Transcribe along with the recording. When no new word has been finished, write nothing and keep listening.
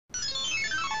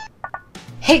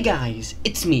Hey guys,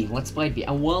 it's me, Let's Play V,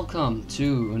 and welcome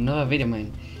to another video,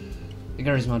 man. The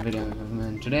Garry's Mod video,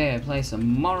 man. Today I play some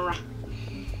more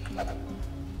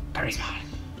Garry's Mod.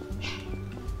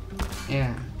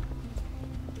 Yeah,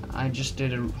 I just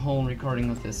did a whole recording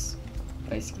of this,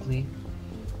 basically,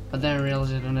 but then I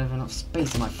realized I don't have enough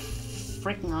space on my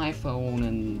freaking iPhone,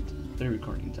 and the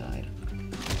recording died.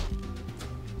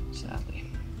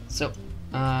 Sadly. So,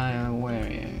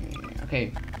 where?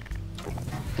 Okay.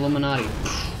 Illuminati.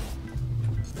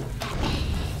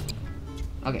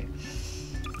 Okay.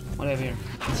 What do I have here?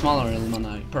 Smaller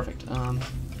Illuminati. Perfect.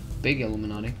 Big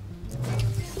Illuminati.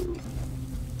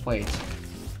 Wait.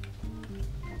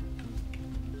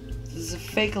 This is a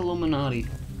fake Illuminati.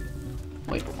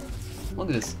 Wait. Look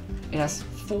at this. It has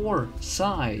 4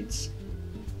 sides.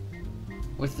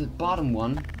 With the bottom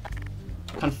one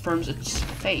confirms it's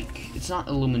fake. It's not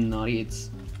Illuminati. It's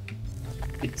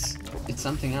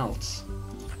something else.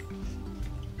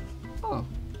 Oh,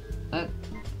 that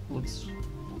looks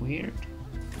weird.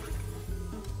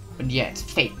 But yeah, it's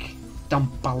fake.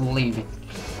 Don't believe it.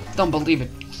 Don't believe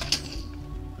it.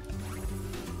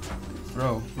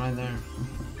 Throw right there.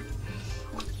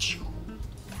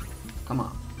 Come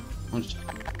on. I'm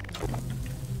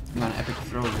gonna epic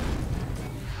throw.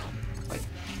 Wait.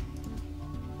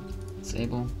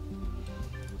 Disable.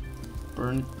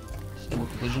 Burn. Disable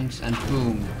collisions and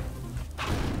boom.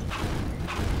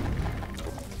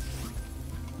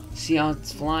 See how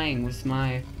it's flying with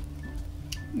my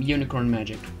unicorn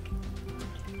magic.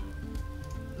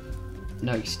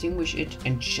 Now extinguish it,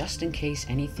 and just in case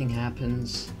anything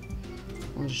happens,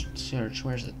 I'll just search.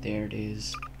 Where's it? There it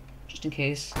is. Just in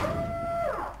case.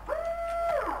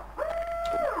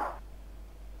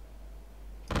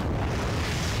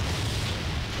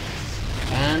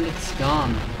 And it's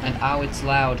gone. And ow, it's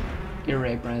loud. Ear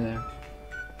rape right there.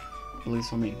 At least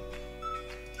for me.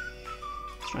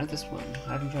 Try this one.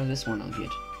 I haven't tried this one out yet.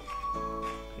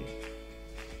 Okay.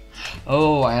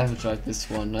 Oh, I haven't tried this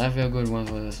one. I have a good one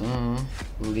for this.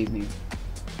 Believe me.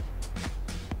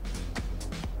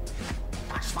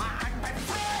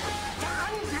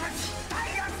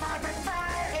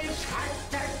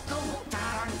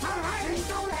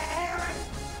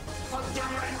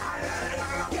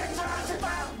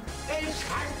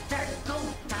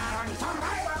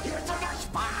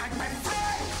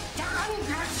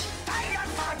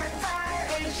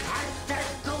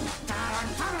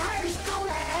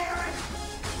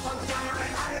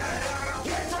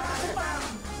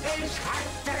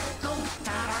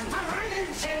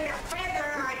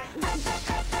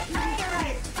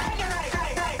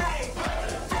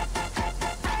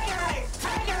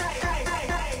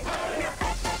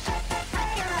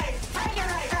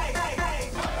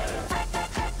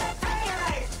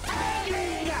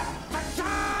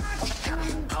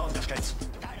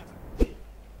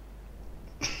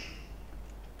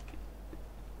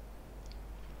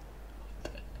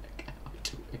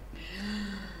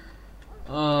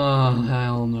 Oh,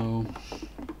 hell no.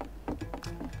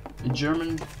 A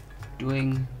German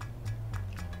doing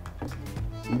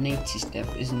Nazi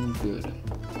stuff isn't good.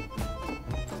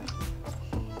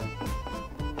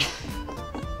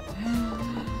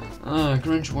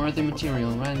 Cringe-worthy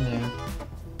material right there.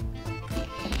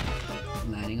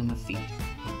 Landing on my feet.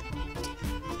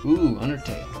 Ooh,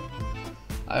 Undertale.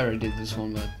 I already did this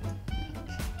one, but...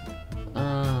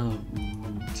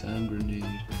 time grenade.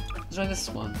 Let's try this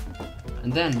one.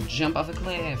 And then jump off a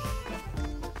cliff.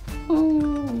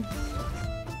 Ooh.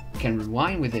 Can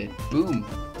rewind with it. Boom.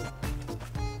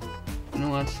 You know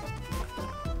what?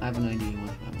 I have an idea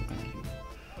what I'm gonna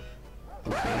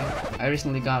do. Okay. I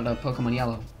recently got a Pokemon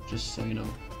Yellow, just so you know.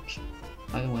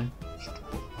 By the way,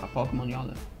 a Pokemon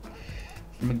Yellow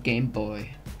from a Game Boy.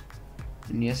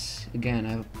 And yes, again,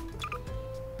 I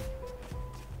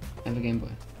have a Game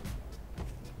Boy.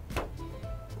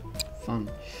 Fun.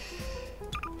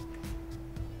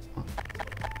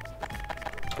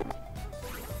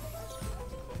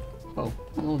 Oh,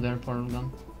 hello there, portal gun.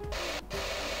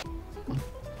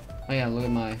 Oh yeah, look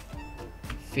at my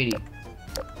feety.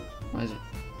 What is it?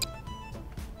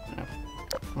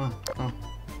 Oh.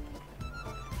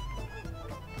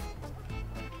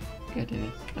 God damn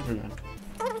it, I forgot.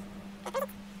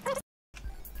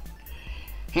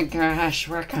 Hey guys,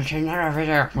 welcome to another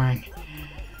video, man.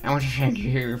 I want to thank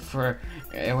you for,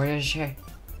 what did it say?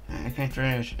 I can't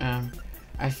read it.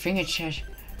 I think it says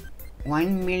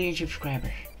 1 million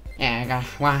subscribers. Yeah, I got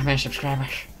 1 million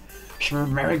subscribers. It's a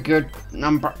very good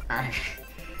number. I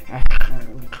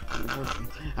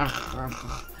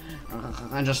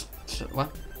just...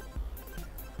 what?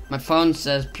 My phone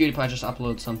says PewDiePie just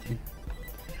uploaded something.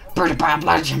 PewDiePie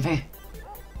uploaded something!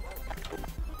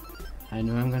 I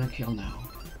know I'm gonna kill now.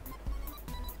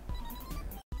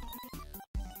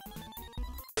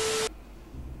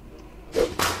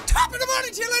 Top of the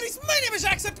morning to you, ladies. My name is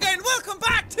Jacksepticeye, and welcome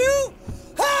back to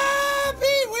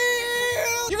Happy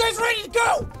Wheels. You guys ready to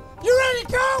go? You ready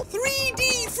to go?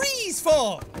 3D freeze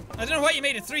fall. I don't know why you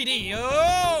made it 3D.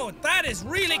 Oh, that is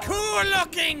really cool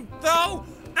looking, though.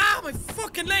 Ah, my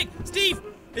fucking leg. Steve,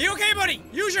 are you okay, buddy?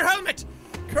 Use your helmet.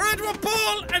 Curl into a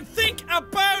ball and think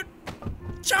about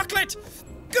chocolate.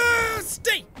 Go,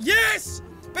 stay. Yes.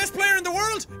 Best player in the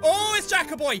world? Oh, it's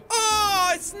Jackaboy.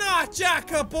 Oh, it's not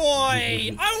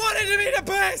Jackaboy. I wanted to be the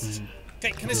best.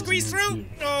 Okay, can I squeeze through?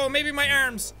 Oh, maybe my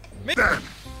arms. Maybe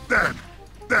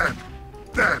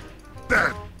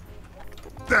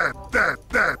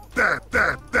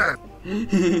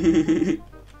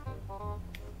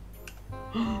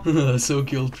So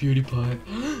killed PewDiePie.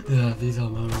 Yeah, these are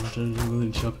my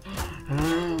in shop.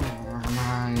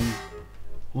 Mine.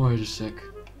 Wait a sec.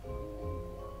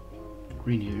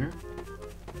 Green hair?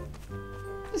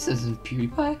 This isn't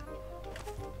PewDiePie.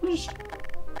 Just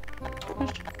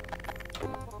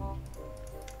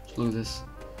look at this.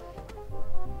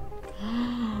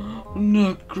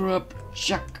 No crap,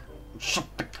 Jack.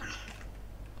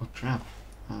 Oh crap.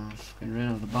 I've gotten rid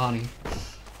of the body.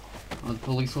 Oh, the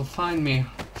police will find me.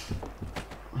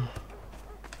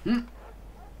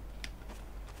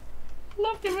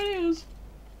 Love your videos.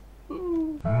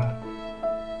 Ooh.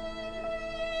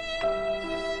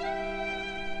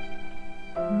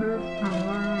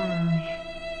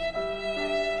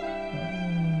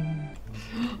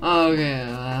 Okay,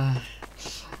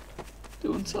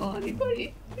 don't tell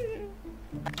anybody.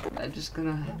 I'm just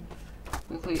gonna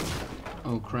quickly.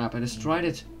 Oh crap! I destroyed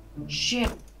it.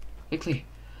 Shit! Quickly,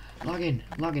 log in.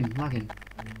 Log in.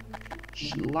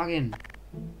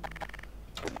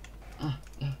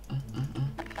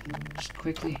 Just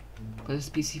quickly put this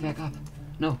PC back up.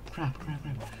 No, crap.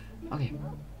 Okay,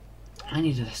 I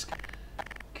need a disk.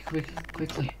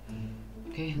 Quickly.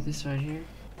 Okay, this right here.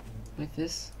 Like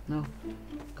this? No.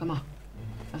 Come on.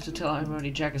 I have to tell everybody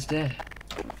Jack is dead.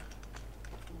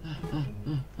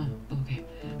 Okay.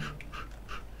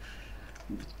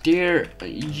 Dear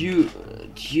you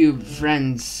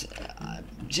friends,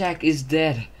 Jack is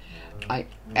dead. I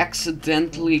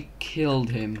accidentally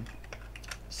killed him.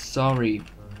 Sorry.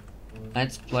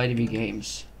 Let's play the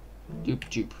games.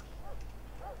 Doop.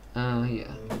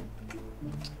 Yeah.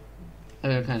 I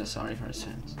feel kind of sorry for his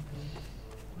fans.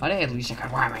 But at least I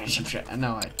got why my shit.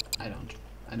 No, I don't.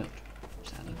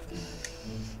 Sadly.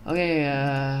 Okay,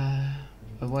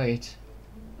 but wait.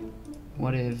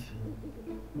 What if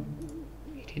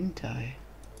he didn't die?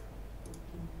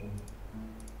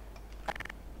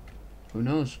 Who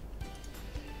knows?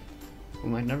 We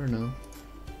might never know.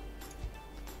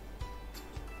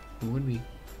 Who would we?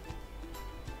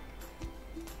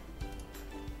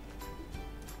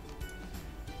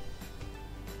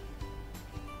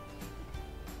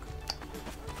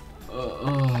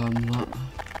 I'm not.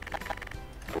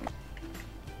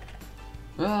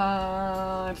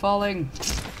 I'm falling.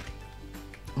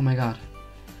 Oh my god.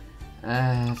 I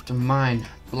have to mine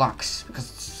blocks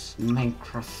because it's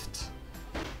Minecraft.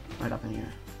 Right up in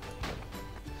here.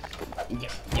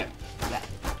 Yep.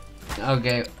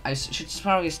 Okay, I should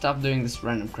probably stop doing this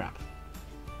random crap.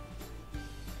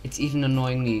 It's even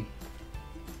annoying me.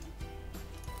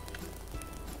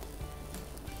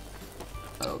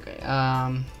 Okay,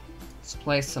 let's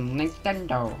play some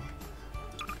Nintendo.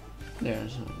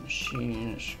 There's a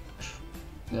machine.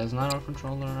 There's not a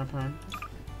controller apparently.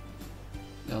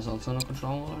 There's also no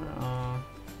controller.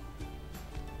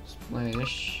 Let's play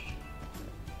this.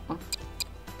 Huh?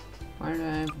 Why do I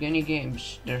have any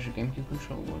games? There's a GameCube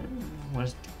controller.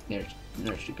 There's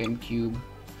the GameCube.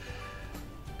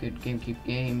 Good GameCube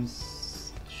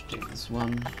games. Should take this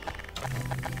one.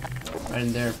 Right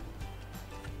in there.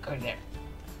 Go there.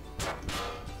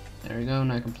 There we go.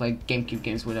 Now I can play GameCube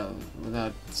games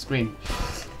without screen.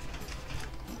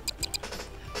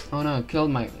 Oh no! It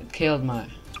killed my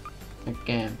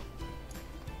game.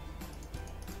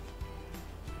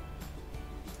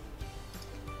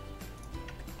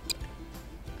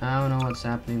 I don't know what's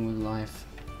happening with life.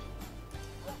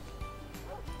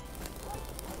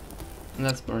 And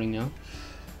that's burning now.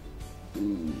 Oh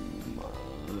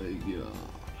my god.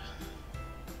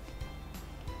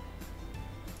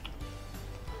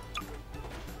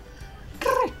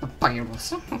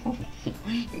 Papyrus. What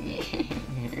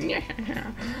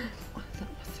the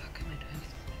fuck am I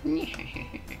doing?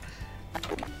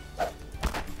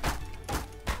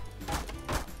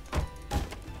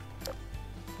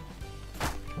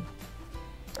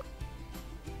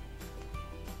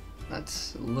 That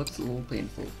looks a little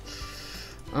painful.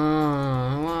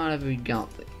 What have we got?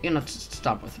 You know, just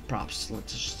stop with the props.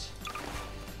 Let's just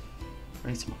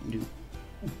raise some do.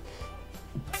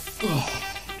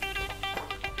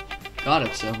 Got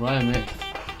it, so right me.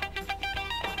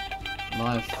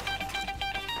 Live.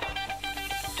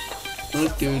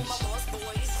 Look, dudes.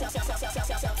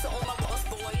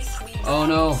 Oh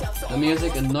no, the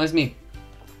music annoys me.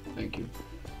 Thank you.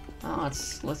 Oh,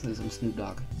 let's listen to some Snoop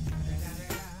Dogg.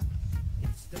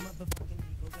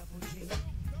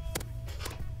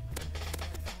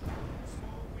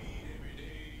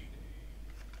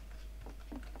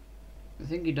 I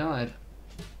think he died.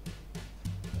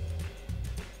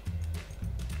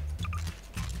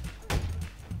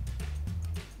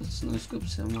 Let's no scope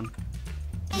someone.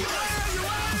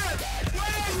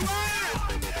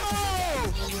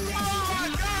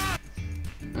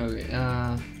 Okay,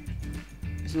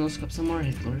 let's no scope some more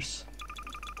Hitlers.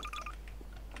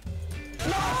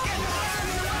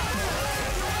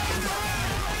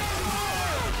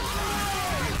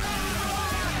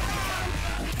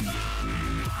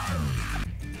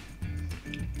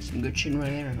 Some good shit right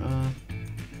there.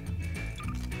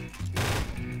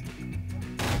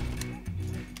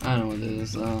 I don't know what this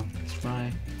is. Let's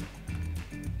try.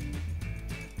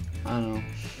 I don't know.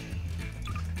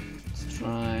 Let's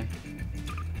try.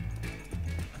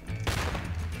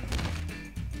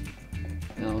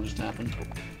 That'll just happen.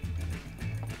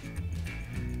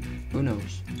 Who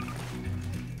knows?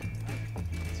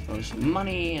 Let's throw some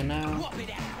money and now.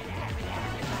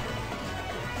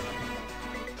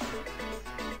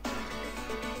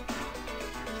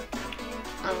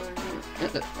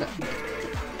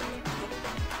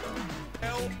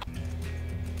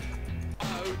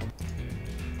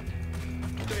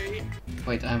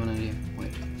 Wait, I have an idea.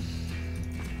 Wait.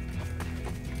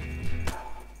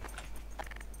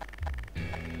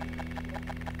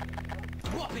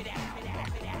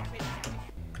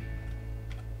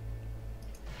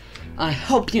 I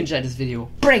hope you enjoyed this video.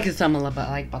 Break the thumb up,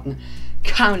 like button,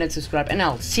 comment and subscribe, and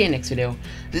I'll see you next video.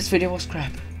 This video was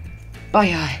crap.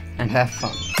 Bye and have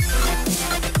fun.